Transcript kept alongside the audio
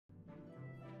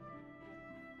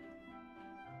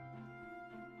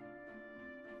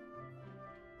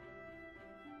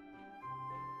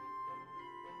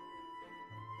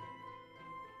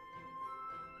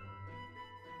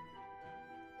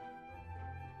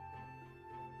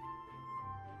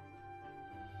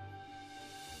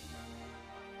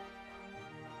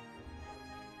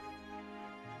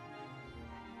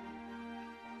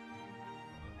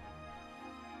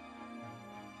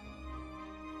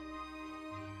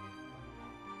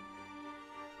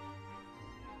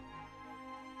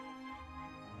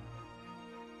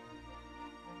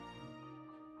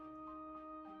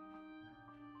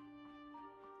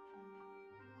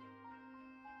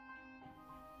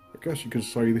guess you could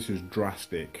say this is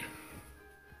drastic.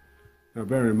 Now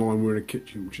bear in mind we're in a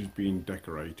kitchen which is being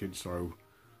decorated, so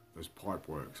there's pipe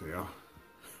works here.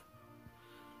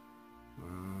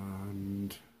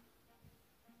 And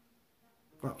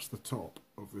that's the top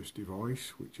of this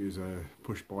device, which is a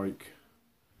push bike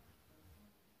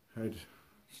head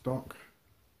stock.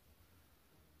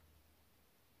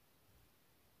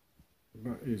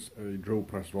 That is a drill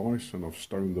press vise, and I've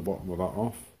stoned the bottom of that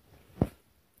off.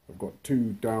 I've got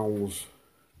two dowels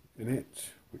in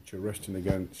it which are resting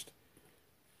against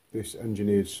this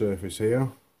engineered surface here,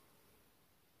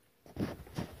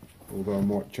 although I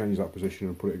might change that position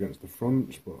and put it against the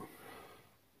front, but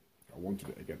I wanted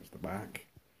it against the back.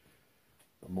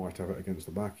 I might have it against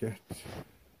the back yet.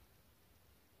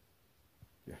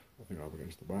 Yeah, I think I'll have it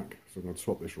against the back, so I'm going to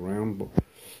swap this around. But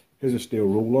here's a steel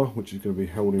ruler which is going to be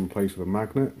held in place with a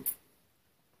magnet,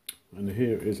 and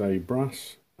here is a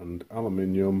brass and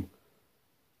aluminium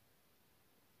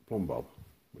plumb bob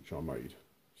which I made,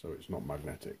 so it's not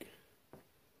magnetic.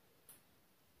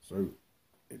 So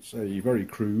it's a very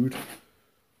crude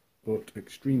but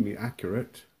extremely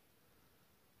accurate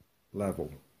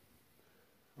level.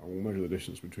 I will measure the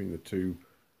distance between the two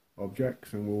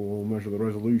objects and we'll measure the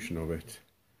resolution of it.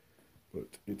 But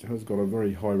it has got a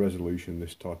very high resolution,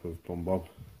 this type of plumb bob.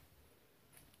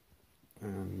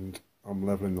 And I'm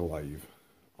levelling the lathe.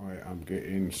 I am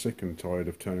getting sick and tired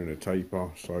of turning a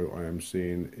taper, so I am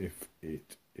seeing if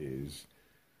it is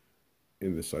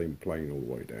in the same plane all the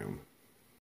way down.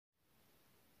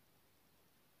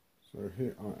 So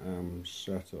here I am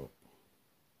set up.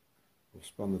 I've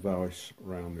spun the vise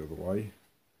around the other way.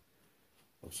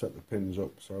 I've set the pins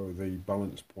up so the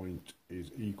balance point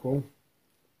is equal.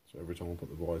 So every time I put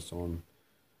the vise on,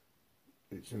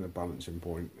 it's in a balancing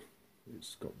point.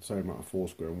 It's got the same amount of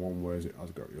force going one way as it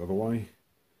has got the other way.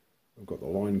 I've got the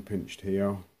line pinched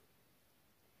here.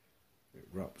 It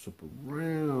wraps up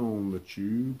around the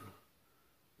tube,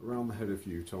 around the head a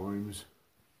few times,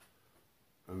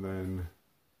 and then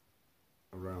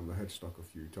around the headstock a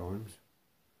few times,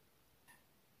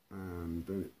 and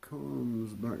then it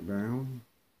comes back down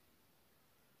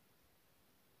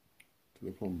to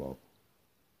the plumb bob.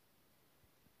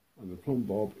 And the plumb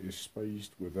bob is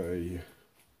spaced with a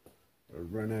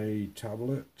Rene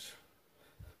tablet,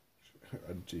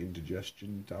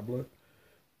 anti-indigestion tablet,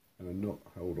 and a nut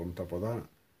held on top of that,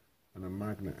 and a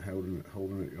magnet holding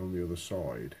it on the other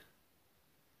side.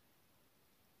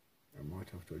 I might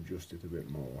have to adjust it a bit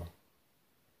more.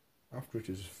 After it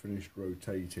is finished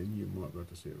rotating, you might be able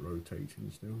to see it rotating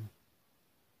still.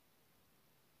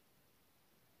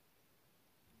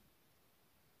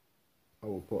 I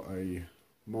will put a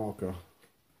marker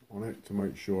on it to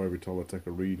make sure every time I take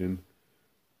a reading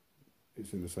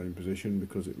it's in the same position,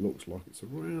 because it looks like it's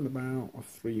around about a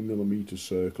 3mm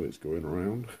circle it's going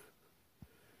around.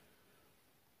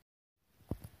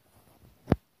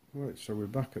 Right, so we're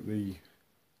back at the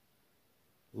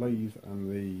lathe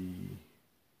and the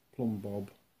plumb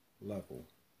bob level,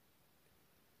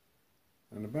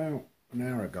 and about an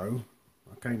hour ago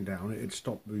I came down, it had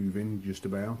stopped moving just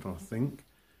about, I think,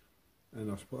 and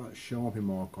I've put that Sharpie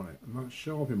mark on it, and that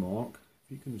Sharpie mark,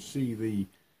 if you can see the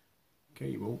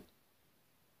cable,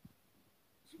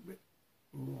 it's a bit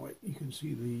light, you can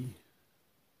see the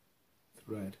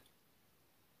thread.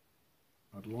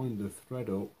 I'd lined the thread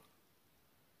up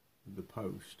with the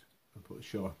post and put a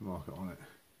Sharpie marker on it.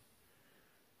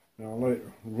 Now I'll let it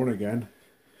run again.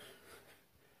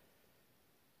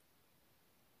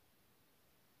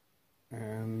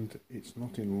 And it's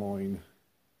not in line,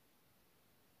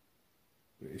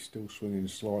 but it's still swinging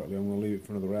slightly. I'm going to leave it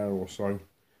for another hour or so,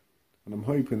 and I'm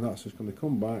hoping that's just going to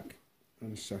come back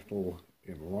and settle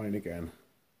in line again.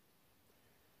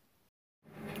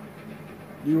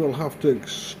 You will have to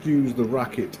excuse the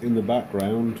racket in the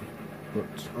background,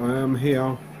 but I am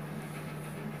here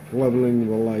levelling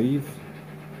the lathe.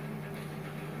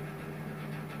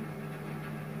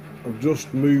 I've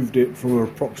just moved it from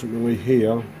approximately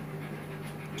here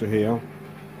to here,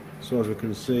 so as we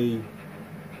can see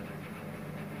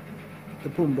the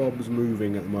plumb bob is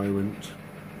moving at the moment.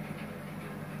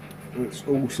 It's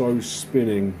also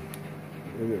spinning,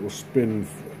 and it will spin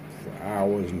for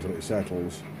hours until it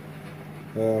settles.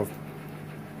 I've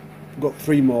got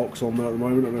 3 marks on there at the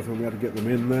moment. I don't know if I'm able to get them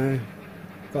in there.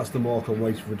 That's the mark I'm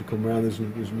waiting for it to come around. There's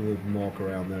another mark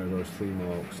around there. There's 3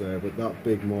 marks there, but that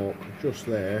big mark just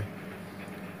there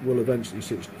will eventually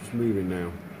see it's moving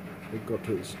now. It got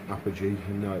to its apogee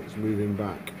and now it's moving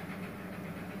back.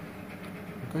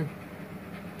 Okay.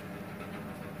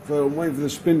 So I'm waiting for the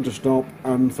spin to stop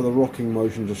and for the rocking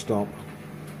motion to stop.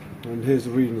 And here's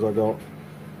the readings I got.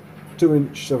 2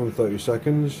 inch 7/30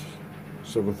 seconds,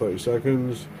 7:30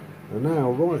 seconds, and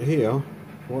now right here,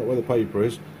 right where the paper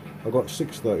is, I've got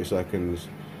 6:30 seconds,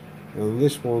 and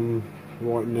this one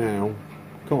right now,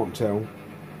 can't tell.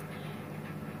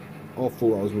 I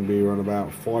thought I was going to be around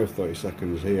about 5:30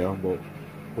 seconds here, but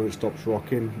when it stops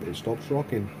rocking, it stops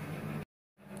rocking.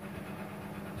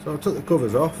 So I took the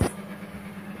covers off,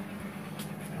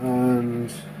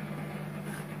 and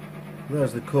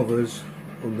there's the covers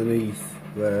underneath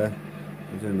there,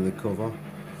 there's the end of the cover,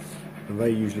 and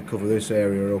they usually cover this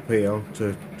area up here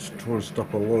to try and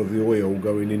stop a lot of the oil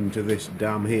going into this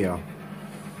dam here.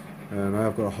 And I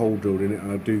have got a hole drilled in it,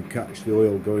 and I do catch the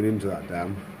oil going into that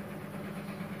dam.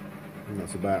 And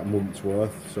that's about a month's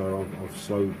worth, so I've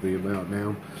slowed the amount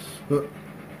down. But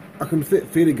I can fit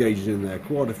feeder gauges in there,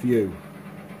 quite a few.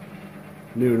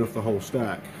 Near enough the whole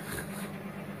stack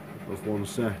of one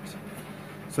set.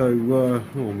 So, oh,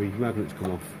 my magnets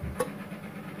come off.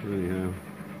 Anyhow,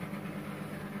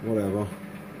 whatever.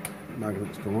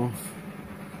 Magnets come off.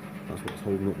 That's what's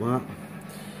holding up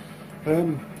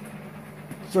that.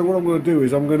 So what I'm going to do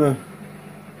is I'm going to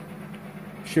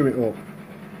shim it up,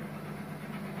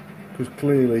 because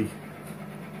clearly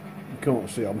you can't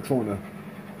see. I'm trying to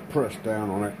press down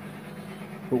on it.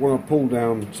 But when I pull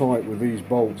down tight with these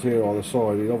bolts here either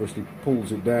side, it obviously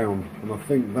pulls it down, and I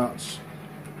think that's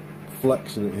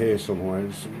flexing it here somewhere.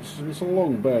 It's a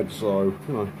long bed, so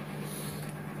you know,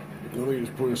 I think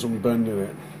it's putting some bend in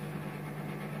it.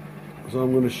 So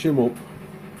I'm going to shim up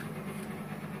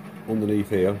underneath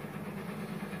here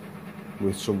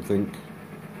with something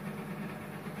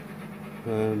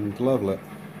and level it.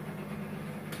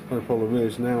 The problem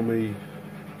is now my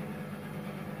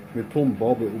plumb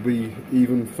bob, it will be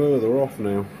even further off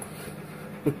now.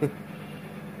 You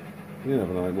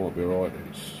never know, it might be alright.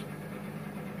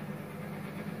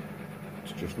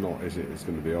 It's just not, is it? It's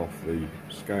going to be off the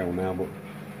scale now, but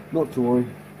not to worry.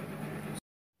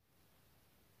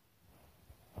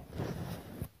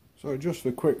 So just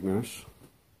for quickness,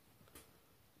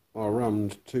 I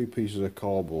rammed 2 pieces of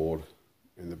cardboard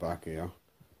in the back here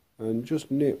and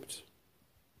just nipped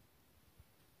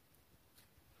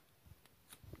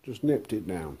it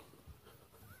down.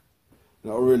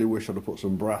 Now I really wish I'd have put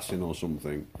some brass in or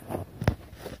something,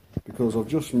 because I've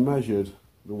just measured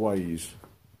the ways,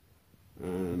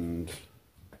 and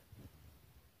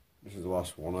this is the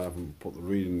last one. I haven't put the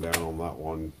reading down on that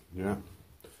one yet.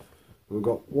 We've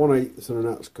got 1/8 and a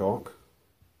Nat's cock,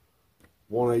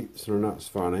 1/8 and a Nat's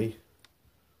fanny,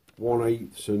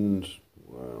 1/8 and,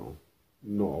 well,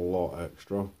 not a lot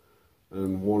extra,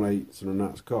 and 1/8 and a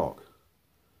Nat's cock.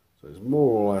 So it's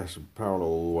more or less parallel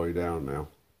all the way down now,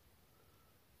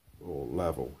 or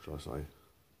level, should I say.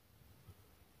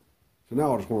 So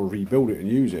now I just want to rebuild it and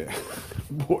use it,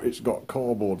 but it's got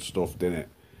cardboard stuffed in it.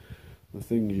 The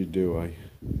things you do, eh?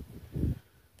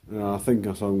 I think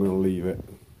I'm going to leave it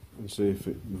and see if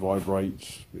it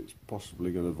vibrates. It's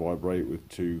possibly going to vibrate with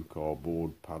 2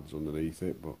 cardboard pads underneath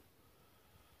it, but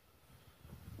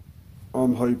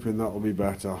I'm hoping that'll be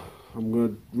better. I'm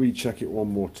going to recheck it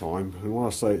one more time, and when I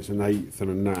say it's an 1/8 and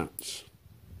a Nat's,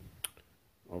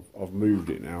 I've moved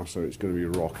it now, so it's going to be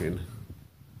rocking.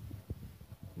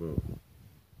 But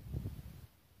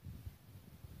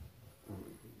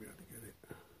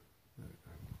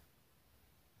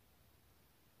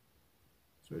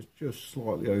so it's just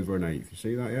slightly over an 1/8. You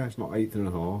see that? Yeah, it's not 1/8 and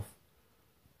a half,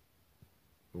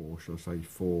 or should I say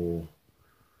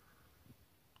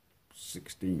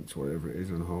 4/16, whatever it is,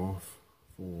 and a half.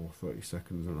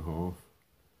 4/32 and a half.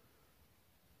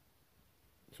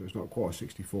 So it's not quite a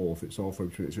 64th, it's halfway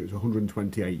between it, so it's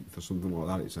 128th or something like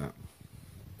that it's at.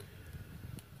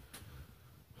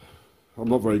 I'm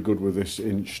not very good with this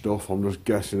inch stuff, I'm just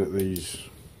guessing at these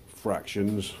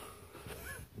fractions.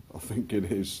 I think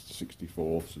it is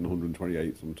 64ths and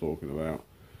 128ths I'm talking about.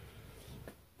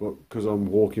 But because I'm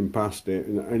walking past it,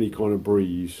 and any kind of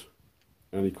breeze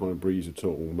at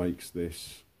all makes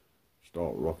this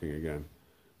start rocking again.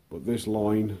 But this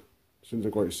line, since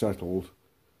I've got it settled,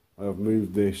 I have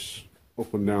moved this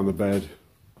up and down the bed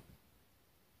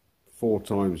 4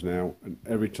 times now, and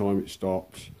every time it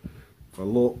stops, if I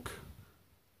look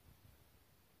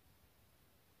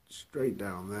straight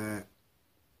down there,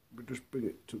 but just bring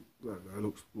it to,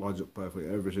 it lines up perfectly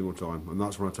every single time, and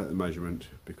that's when I take the measurement,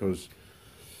 because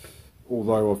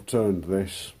although I've turned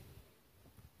this,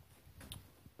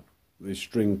 the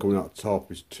string coming out the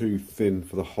top is too thin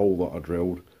for the hole that I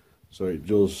drilled, so it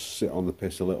does sit on the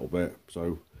piss a little bit,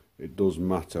 so it does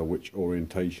matter which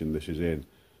orientation this is in.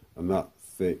 And that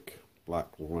thick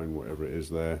black line, whatever it is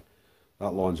there,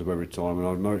 that lines up every time, and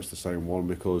I know it's the same one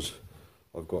because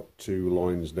I've got 2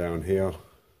 lines down here,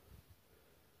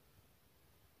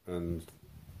 and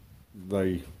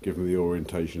they give me the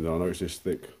orientation. I know it's this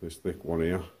thick one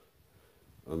here,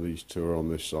 and these two are on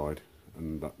this side,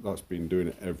 and that's been doing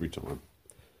it every time.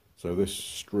 So this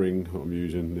string I'm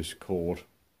using, this cord,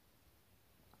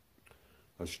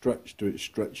 has stretched to its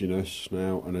stretchiness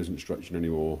now and isn't stretching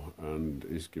anymore, and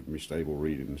is giving me stable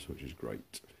readings, which is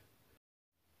great.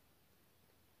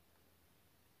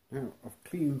 Now I've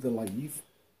cleaned the lathe.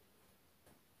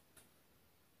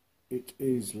 It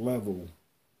is level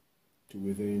to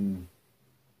within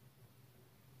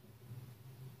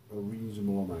a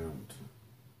reasonable amount.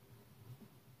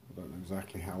 I don't know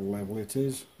exactly how level it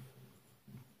is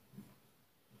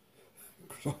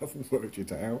because I haven't worked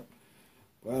it out.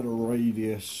 But I had a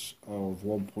radius of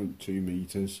 1.2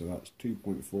 meters, so that's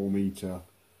 2.4 meter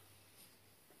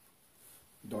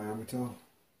diameter.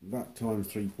 That times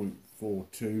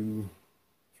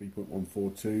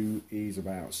 3.142 is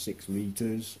about 6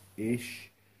 meters ish.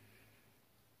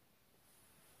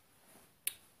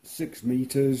 6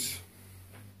 meters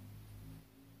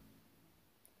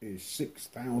is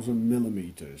 6,000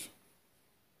 millimeters.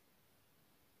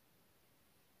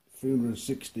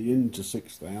 360 into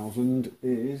 6,000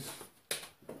 is,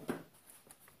 I'll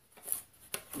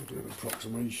do an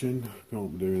approximation,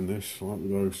 can't be doing this, I'll have to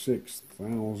go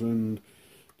 6,000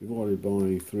 divided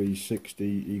by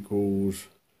 360 equals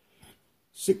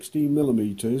 60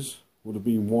 millimeters, would have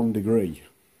been 1 degree.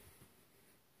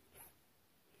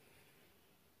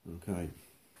 Okay,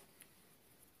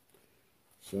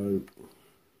 so,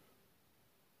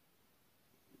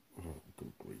 oh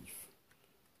good grief,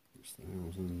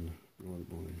 6,000 divided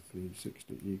by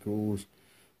 360 equals,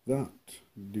 that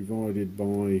divided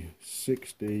by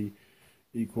 60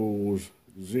 equals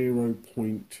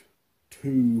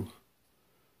 0.2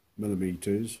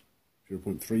 millimeters,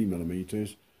 0.3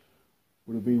 millimeters,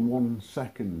 would have been 1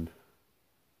 second.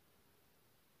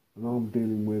 And I'm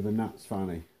dealing with a gnat's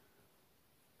fanny,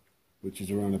 which is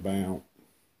around about,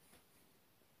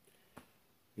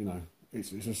 you know,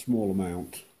 it's a small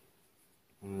amount.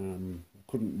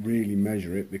 Couldn't really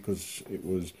measure it because it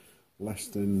was less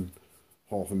than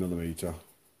half a millimeter,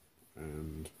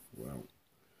 and well,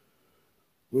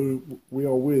 we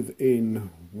are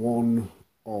within 1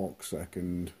 arc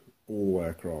second all the way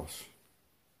across.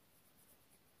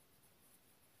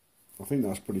 I think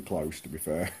that's pretty close, to be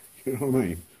fair. You know what I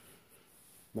mean?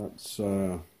 That's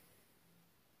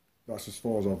as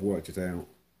far as I've worked it out.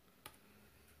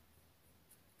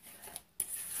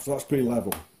 So that's pretty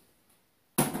level.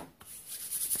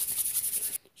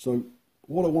 So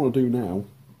what I want to do now,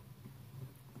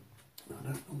 I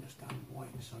don't understand why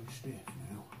it's so stiff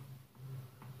now,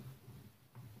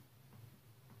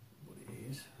 but it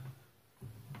is.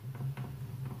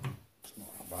 It's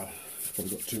not that bad. It's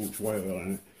probably got too much weight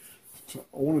on it. So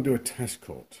I want to do a test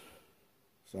cut.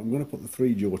 So I'm going to put the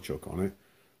 3-jaw chuck on it,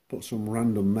 put some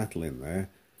random metal in there,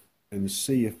 and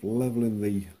see if levelling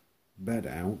the bed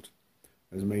out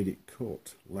has made it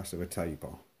cut less of a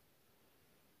taper.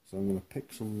 So I'm going to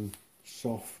pick some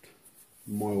soft,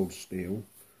 mild steel,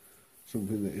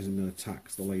 something that isn't going to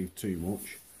tax the lathe too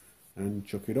much, and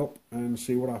chuck it up and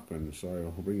see what happens. So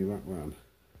I'll bring you back round.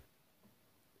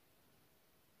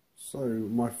 So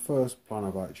my first plan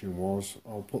of action was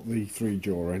I'll put the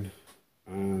 3-jaw in,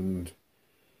 and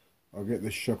I'll get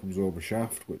this shock absorber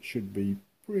shaft, which should be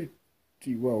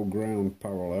pretty well ground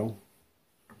parallel,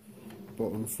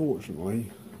 but unfortunately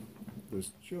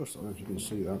there's just, I don't know if you can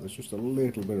see that, there's just a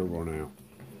little bit of run out.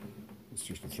 It's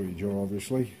just a 3-jaw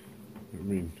obviously, I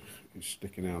mean it's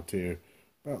sticking out here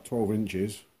about 12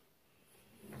 inches,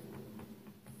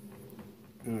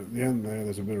 and at the end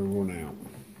there's a bit of run out.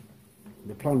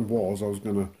 The plan was I was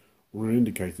going to run an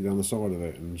indicator down the side of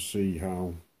it and see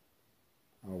how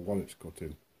well it's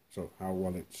cutting, so how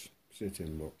well it's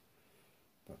sitting, but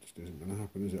that just isn't going to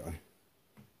happen, is it? I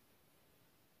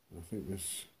think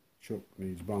this chuck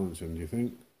needs balancing, do you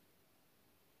think?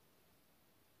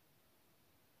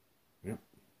 Yep.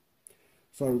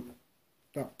 So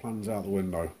that plan's out the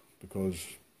window because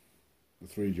the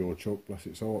 3-jaw chuck, bless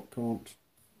its heart, can't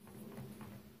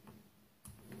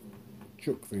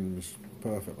chuck things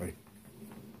perfectly.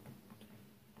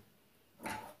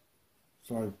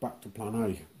 So back to plan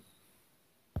A.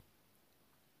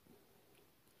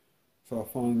 So I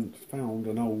found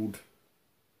an old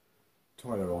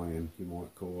tyre iron, you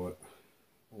might call it,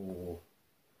 or,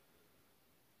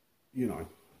 you know,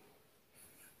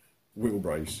 wheel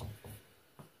brace.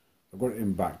 I've got it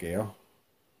in back gear,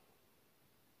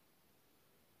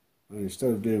 and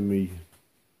instead of doing me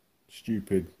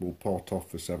stupid, we'll part off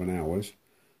for 7 hours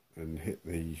and hit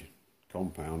the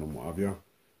compound and what have you,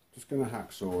 just going to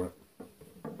hacksaw it.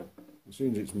 As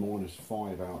soon as it's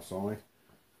 -5 outside,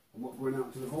 I'm not going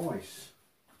out to the vice.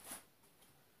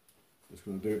 Just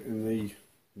going to do it in the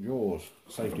jaws.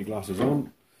 Safety glasses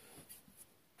on.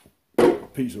 A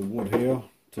piece of wood here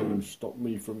to stop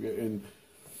me from getting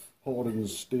hardened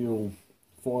steel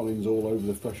filings all over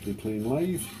the freshly cleaned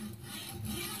lathe.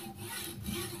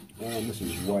 And this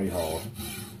is way hard.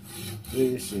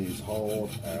 This is hard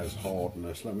as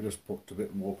hardness. Let me just put a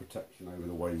bit more protection over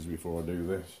the ways before I do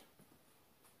this.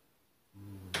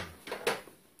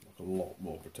 Like a lot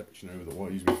more protection over the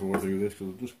ways before I do this, because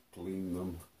I'll just clean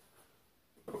them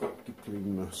to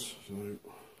cleanness. So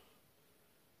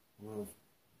I'll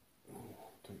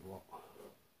tell you what,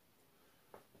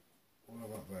 we'll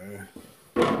have that there,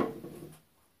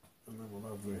 and then we'll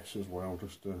have this as well,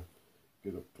 just to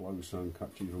get up closer and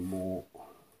catch even more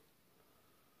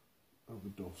of the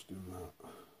dust in that.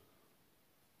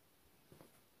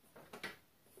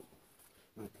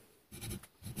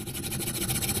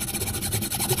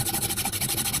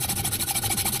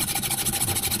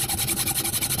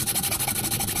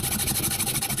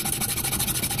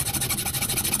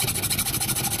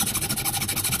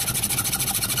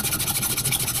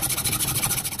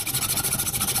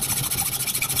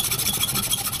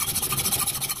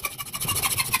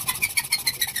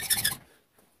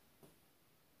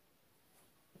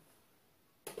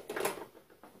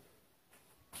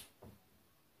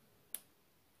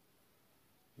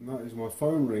 And that is my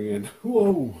phone ringing.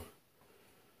 Whoa!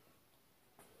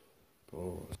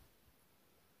 Pause.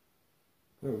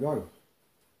 There we go.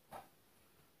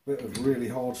 Bit of really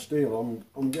hard steel.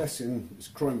 I'm guessing it's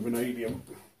chrome vanadium.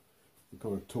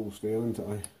 Kind of tool steel, isn't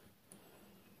it?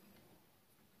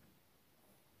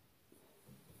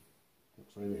 Not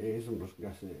saying it is, I'm just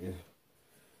guessing it is.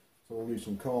 So I'll need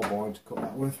some carbide to cut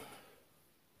that with.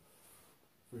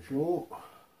 For sure.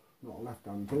 Not a left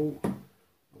hand tool.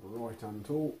 Of a right hand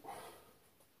tool.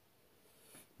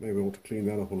 Maybe I ought to clean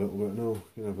that up a little bit now.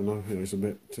 You never know. You know, it's a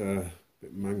bit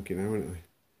manky now, isn't it?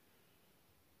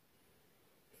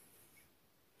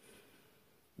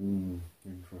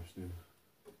 Interesting.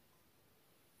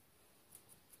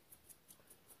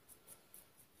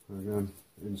 Again,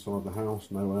 inside the house,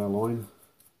 no airline.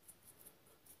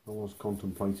 I was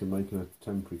contemplating making a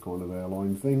temporary kind of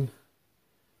airline thing.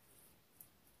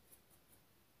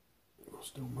 I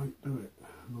still might do it.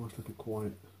 Nice little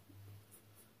quiet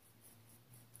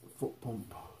foot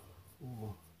pump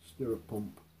or stirrup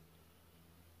pump.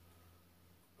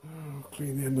 I'll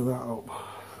clean the end of that up.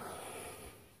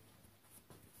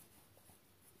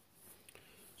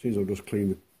 Seems I'll just clean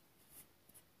the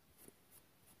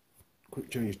quick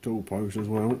change tool post as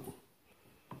well.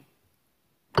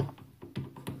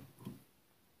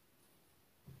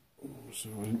 So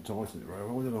I didn't tighten it very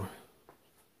well, did I?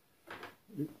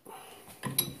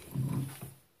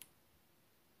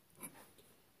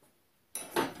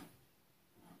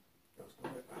 That's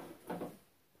got it.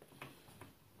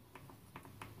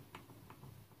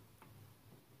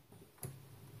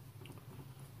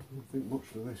 I don't think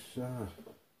much of this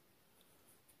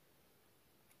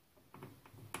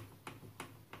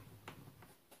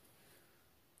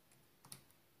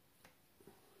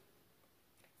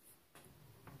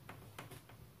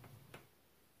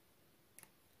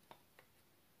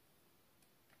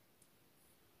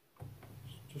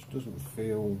just doesn't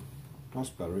feel, that's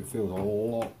better, it feels a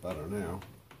lot better now.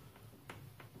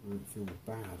 I don't feel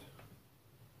bad.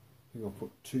 I think I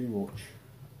put too much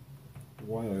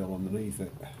whale oil underneath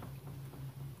it.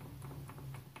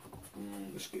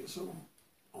 Let's get some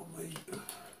on the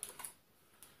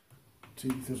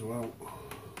teeth as well.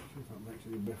 See if that makes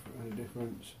any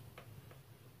difference.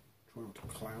 Try not to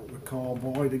clout the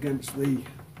carbide against the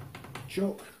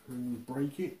chuck and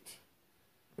break it.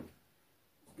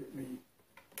 Get the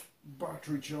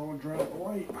battery charger out of the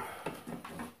way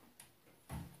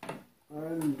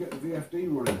and get the VFD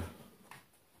running.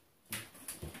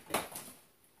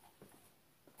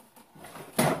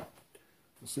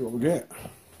 Let's see what we get.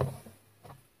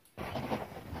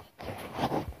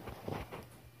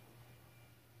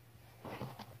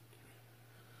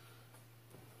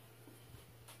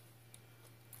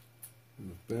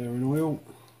 Bearing oil.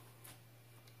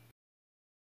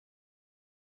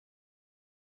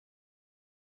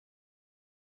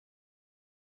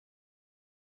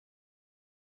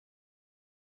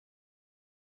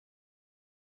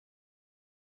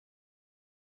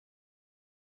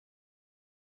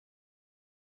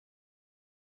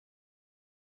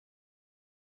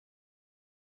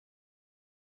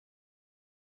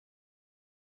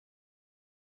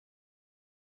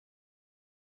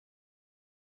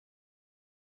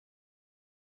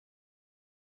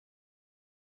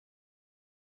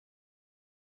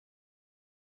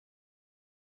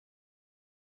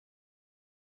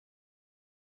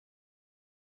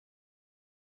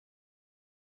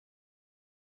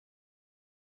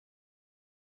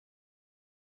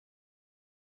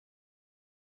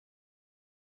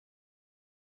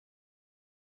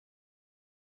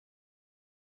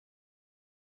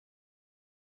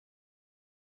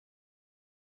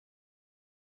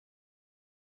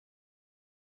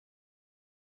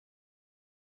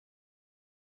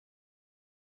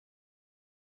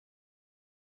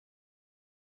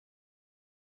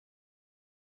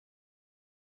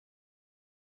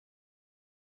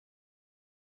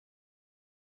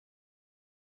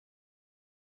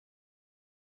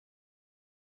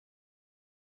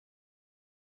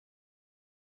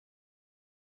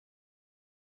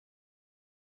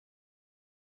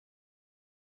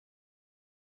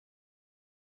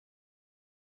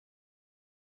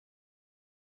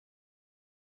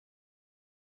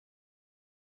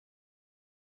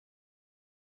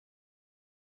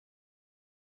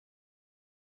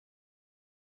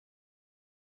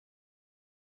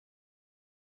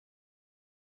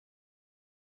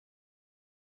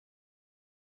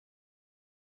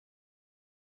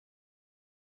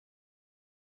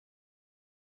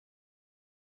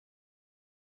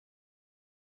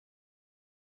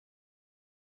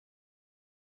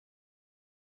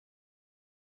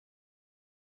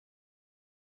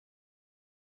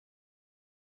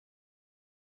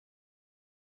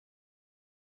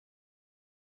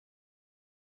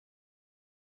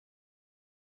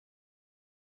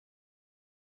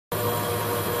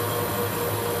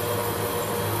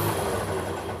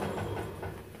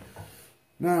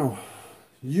 Now,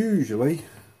 usually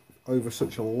over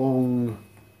such a long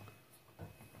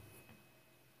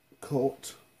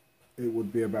cut, it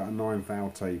would be about a 9th hour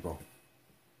taper.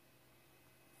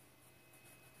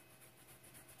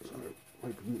 So,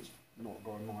 hoping it's not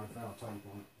got a 9th hour taper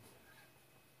on it.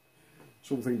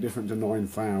 Something different to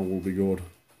 9th hour will be good.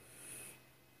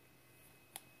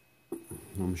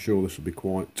 I'm sure this will be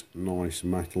quite nice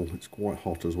metal. It's quite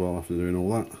hot as well after doing all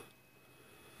that.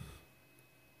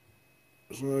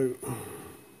 So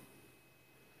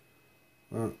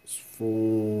that's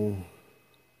for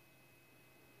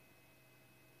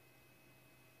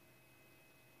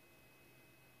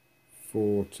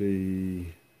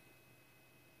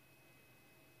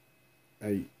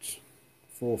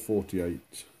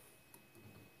 448.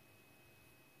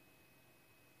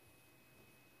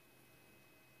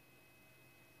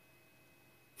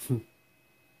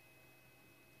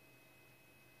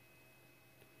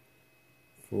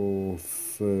 For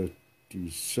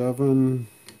 37.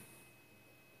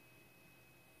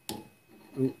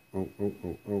 Oh.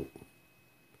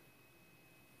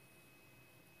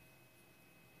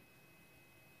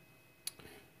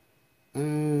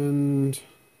 And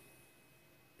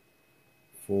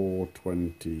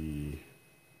 420.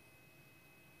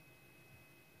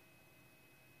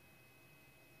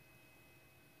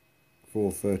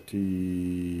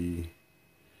 430.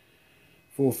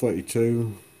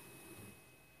 432.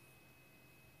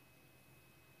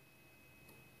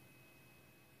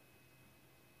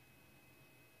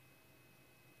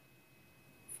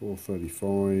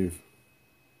 435.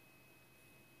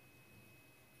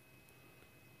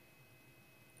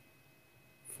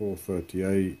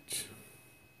 438.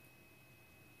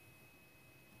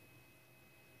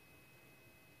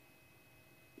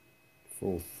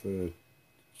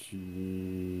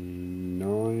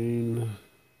 439.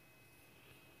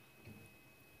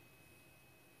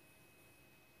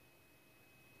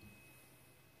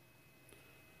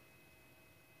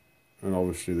 And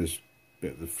obviously this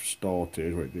bit at the start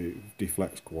here where it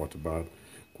deflects quite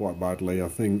badly. I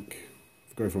think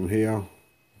go from here,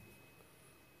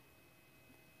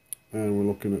 and we're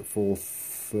looking at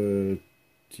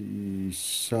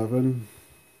 437.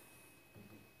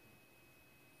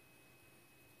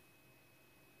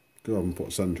 Because I haven't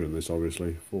put centre in this,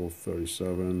 obviously.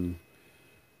 437.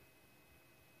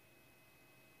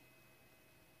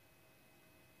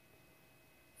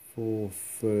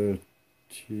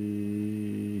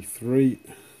 433.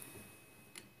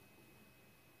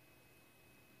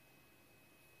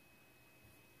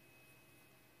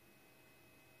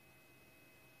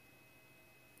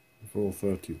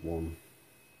 431.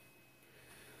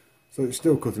 So it's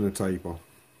still cutting a taper.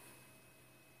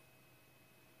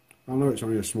 I know it's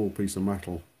only a small piece of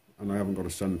metal and I haven't got a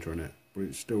centre in it, but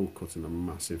it's still cutting a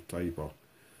massive taper.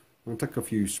 I'll take a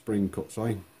few spring cuts,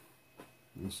 and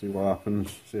see what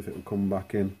happens, see if it will come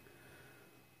back in.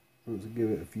 Let's give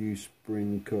it a few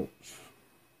spring cuts.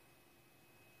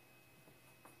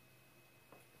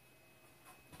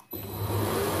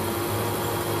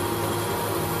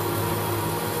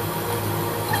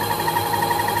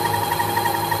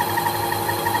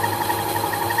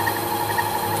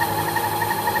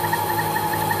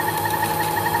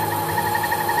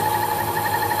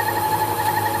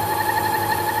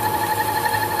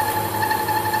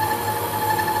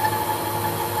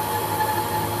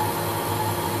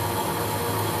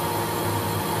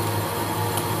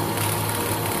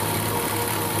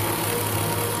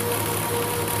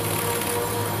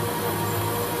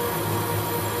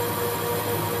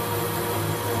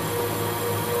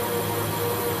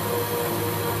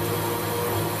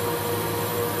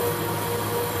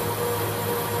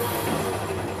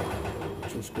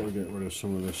 Just got to get rid of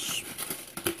some of this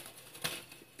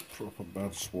proper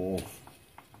bad swarf.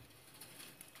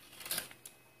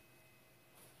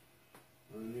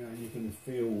 And yeah, you can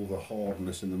feel the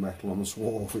hardness in the metal on the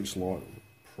swarf. It's like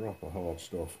proper hard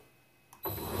stuff.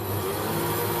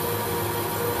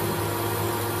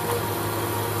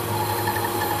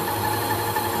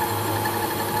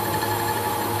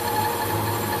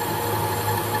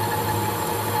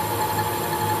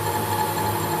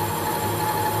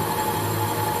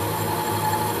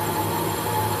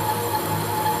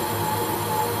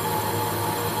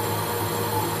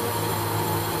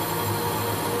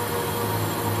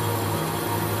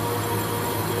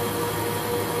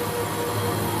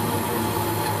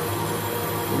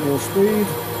 More speed.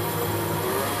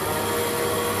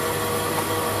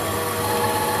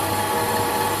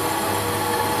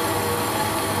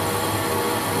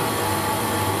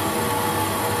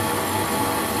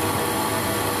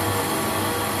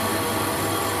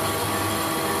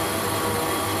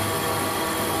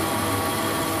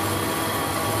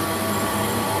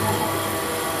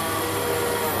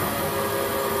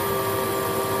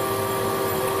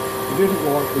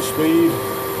 didn't like the speed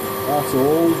at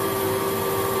all.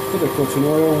 Bit of cutting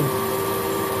oil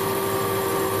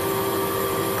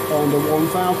and a 1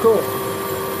 thou cut.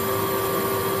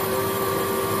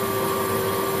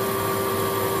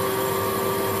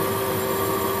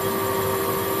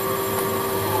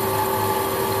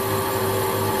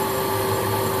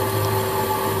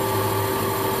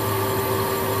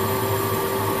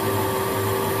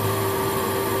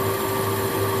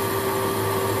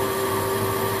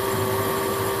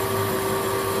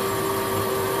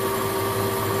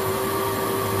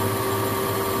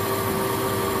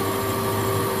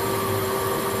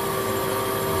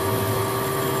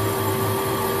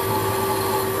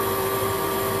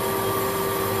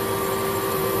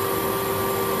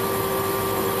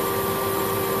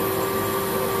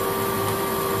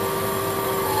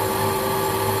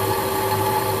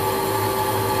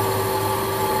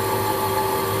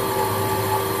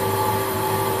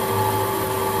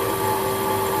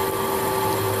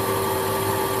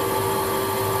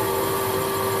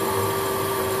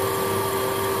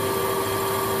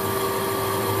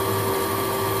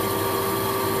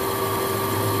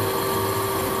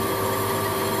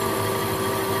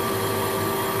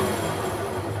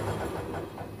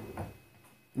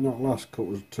 And that last cut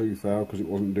was 2 thou because it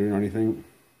wasn't doing anything.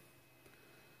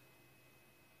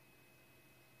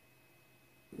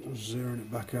 Just zeroing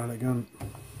it back out again.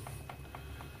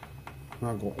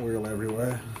 I've got oil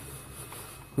everywhere.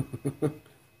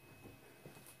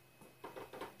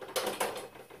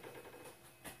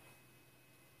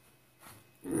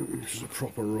 This is a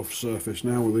proper rough surface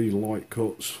now with these light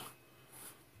cuts.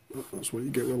 That's what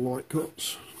you get with light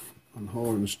cuts. And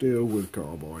hardened steel with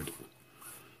carbide.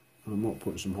 And I'm not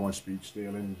putting some high-speed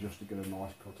steel in just to get a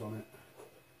nice cut on it.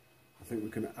 I think we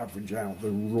can average out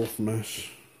the roughness.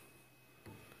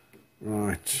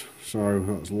 Right, so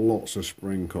that's lots of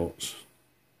spring cuts.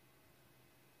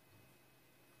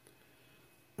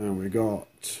 And we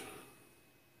got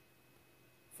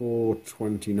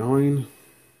 429.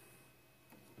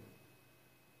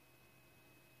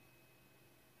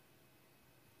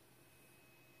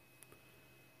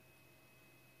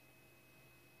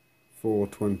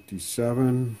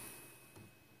 $427.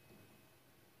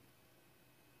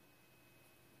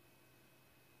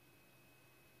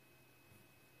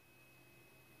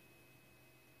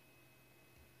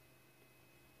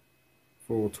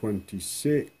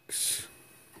 $426.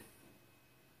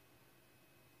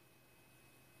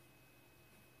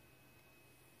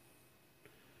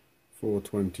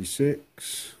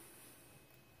 $426.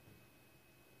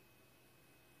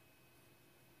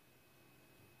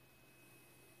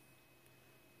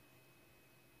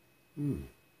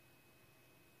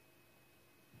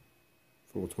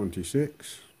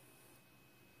 $426.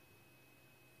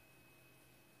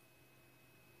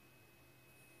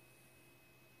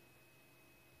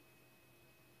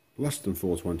 Less than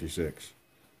 426.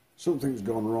 Something's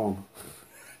gone wrong.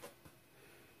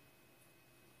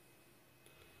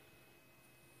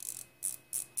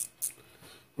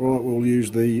 Right, we'll use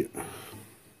the.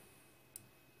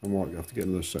 I might have to get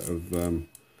another set of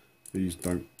these.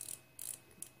 Don't.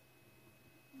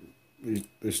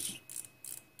 This.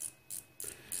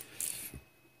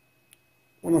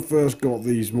 When I first got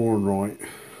these more and right,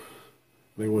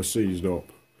 they were seized up,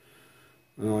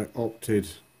 and I opted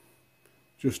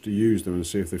just to use them and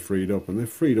see if they freed up, and they've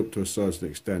freed up to a certain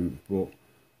extent, but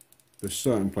there's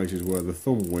certain places where the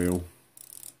thumb wheel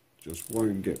just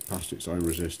won't get past its own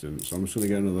resistance. So I'm just going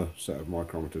to get another set of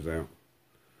micrometers out.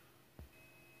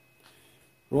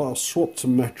 Right, I'll swap to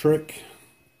metric.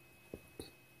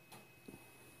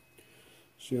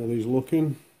 See how these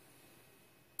looking,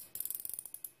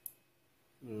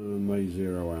 and they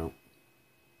zero out.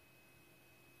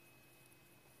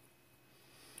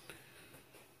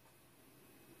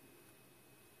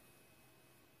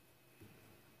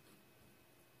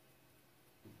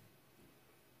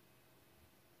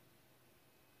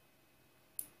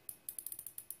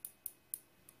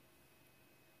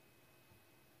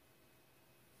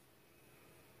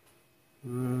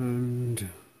 And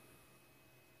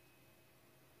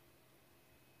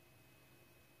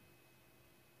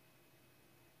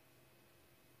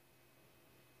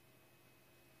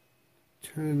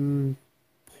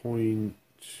 10.91.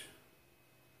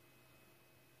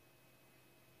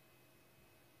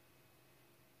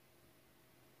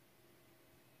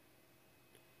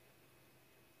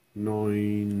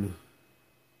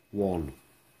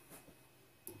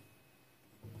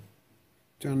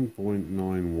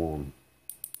 $10.91.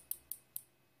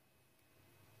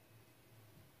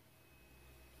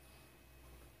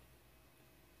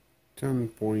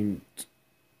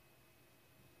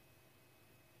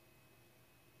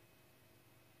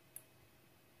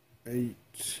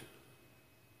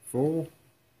 10.84.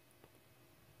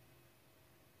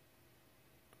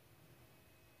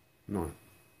 No.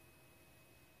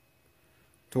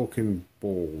 Talking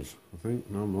balls, I think.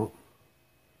 No, I'm not.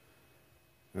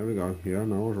 There we go. Yeah,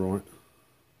 no, I was right.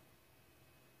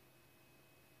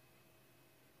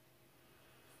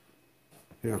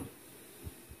 Yeah.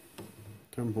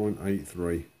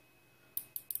 10.83.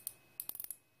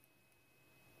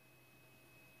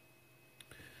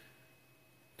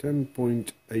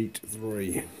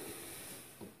 10.83.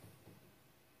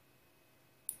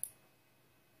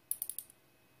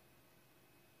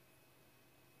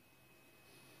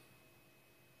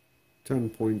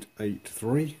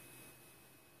 10.83.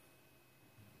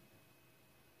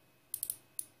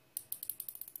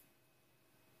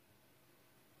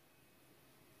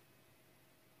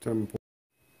 10.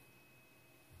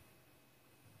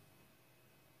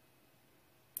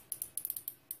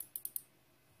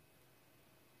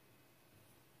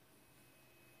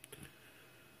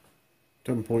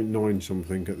 10.9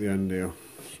 something at the end here.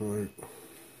 So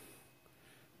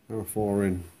how far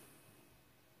in?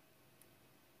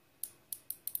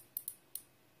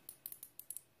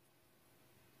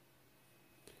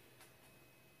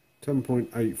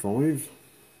 10.85.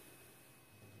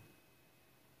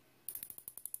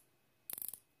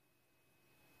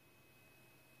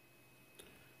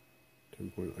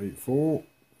 10.84.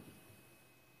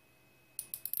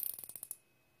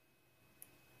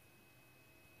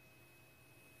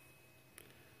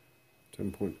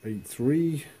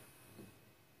 10.83.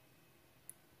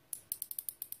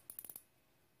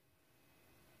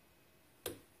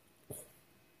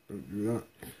 Don't do that.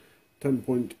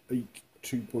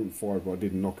 10.82.5, but I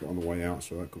did knock it on the way out,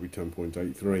 so that could be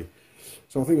 10.83.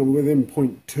 So I think I'm within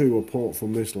 0.2 apart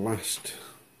from this last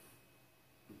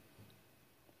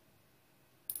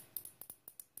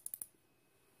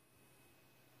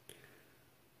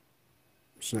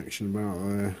section about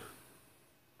there.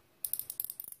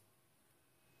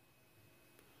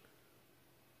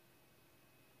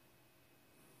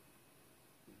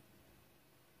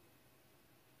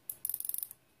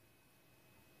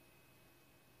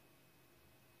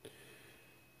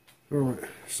 Right,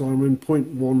 so I'm in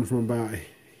 0.1 from about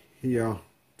here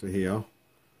to here.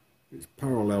 It's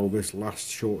parallel this last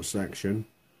short section.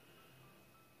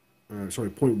 Sorry,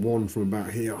 0.1 from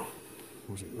about here.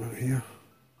 Was it right here?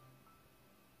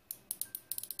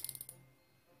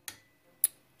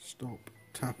 Stop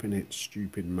tapping it,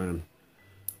 stupid man.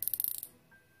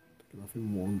 Take it off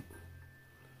in one.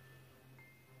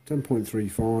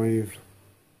 10.35.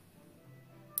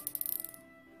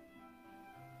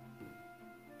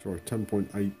 Sorry,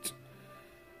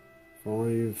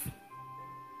 10.85.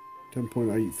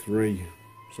 10.83.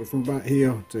 So from about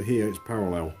here to here it's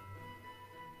parallel.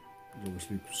 There's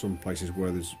obviously some places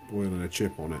where there's oil and a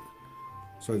chip on it.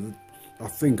 So I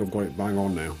think I've got it bang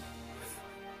on now.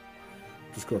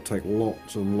 Just got to take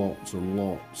lots and lots and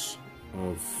lots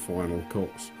of final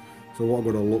cuts. So what I've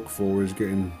got to look for is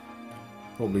getting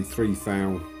probably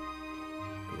 3,000.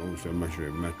 Obviously I'm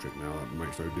measuring metric now, that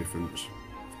makes no difference.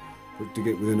 But to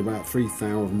get within about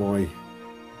 3,000 of my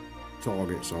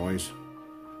target size,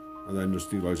 and then just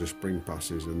do loads of spring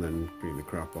passes and then clean the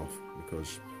crap off,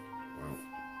 because, well,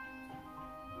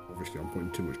 obviously I'm putting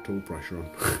too much tool pressure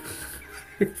on.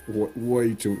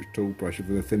 Way too much tool pressure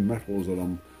for the thin metals that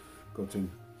I'm cutting.